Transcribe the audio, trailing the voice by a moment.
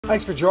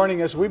Thanks for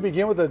joining us. We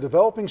begin with a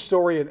developing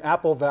story in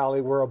Apple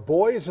Valley where a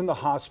boy is in the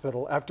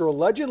hospital after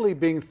allegedly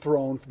being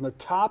thrown from the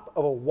top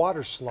of a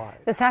water slide.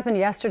 This happened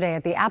yesterday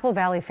at the Apple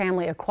Valley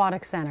Family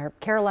Aquatic Center.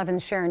 KARE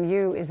 11's Sharon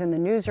Yu is in the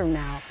newsroom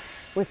now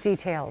with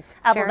details.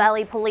 Apple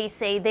Valley police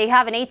say they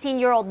have an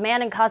 18-year-old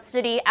man in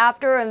custody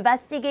after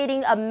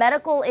investigating a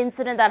medical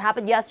incident that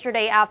happened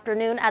yesterday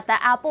afternoon at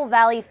the Apple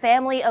Valley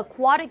Family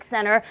Aquatic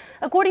Center.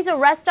 According to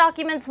arrest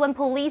documents, when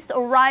police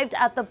arrived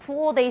at the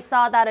pool, they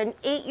saw that an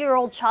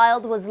 8-year-old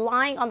child was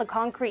lying on the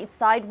concrete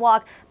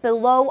sidewalk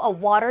below a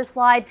water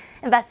slide.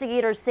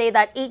 Investigators say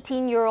that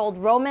 18-year-old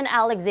Roman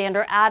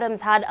Alexander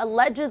Adams had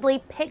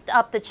allegedly picked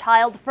up the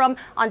child from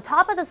on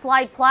top of the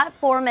slide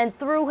platform and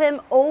threw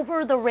him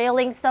over the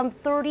railing some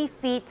 30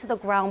 feet to the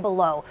ground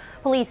below.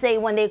 Police say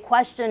when they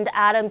questioned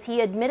Adams,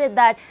 he admitted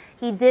that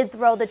he did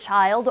throw the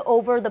child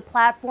over the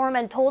platform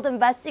and told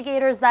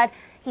investigators that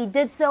he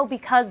did so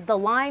because the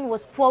line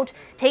was, quote,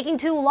 taking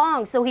too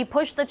long. So he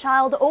pushed the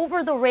child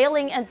over the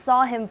railing and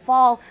saw him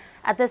fall.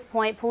 At this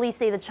point, police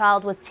say the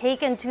child was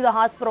taken to the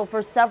hospital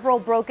for several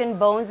broken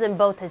bones in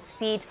both his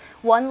feet,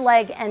 one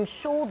leg, and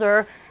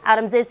shoulder.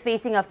 Adams is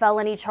facing a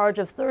felony charge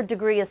of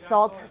third-degree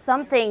assault,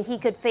 something he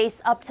could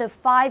face up to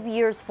 5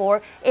 years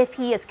for if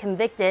he is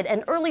convicted.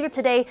 And earlier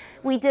today,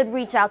 we did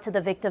reach out to the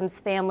victim's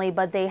family,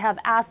 but they have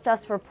asked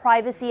us for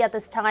privacy at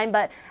this time.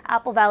 But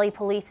Apple Valley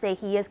police say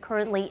he is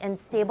currently in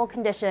stable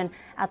condition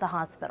at the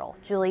hospital.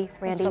 Julie,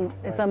 Randy.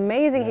 It's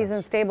amazing he's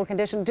in stable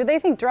condition. Do they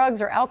think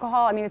drugs or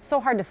alcohol? I mean, it's so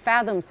hard to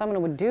fathom someone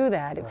would do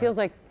that. It feels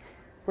like,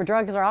 were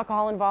drugs or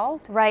alcohol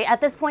involved? Right.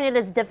 At this point, it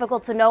is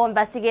difficult to know.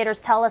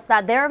 Investigators tell us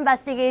that their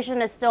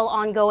investigation is still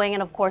ongoing,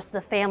 and of course,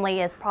 the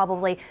family is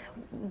probably,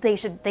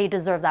 they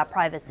deserve that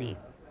privacy.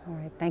 All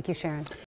right. Thank you, Sharon.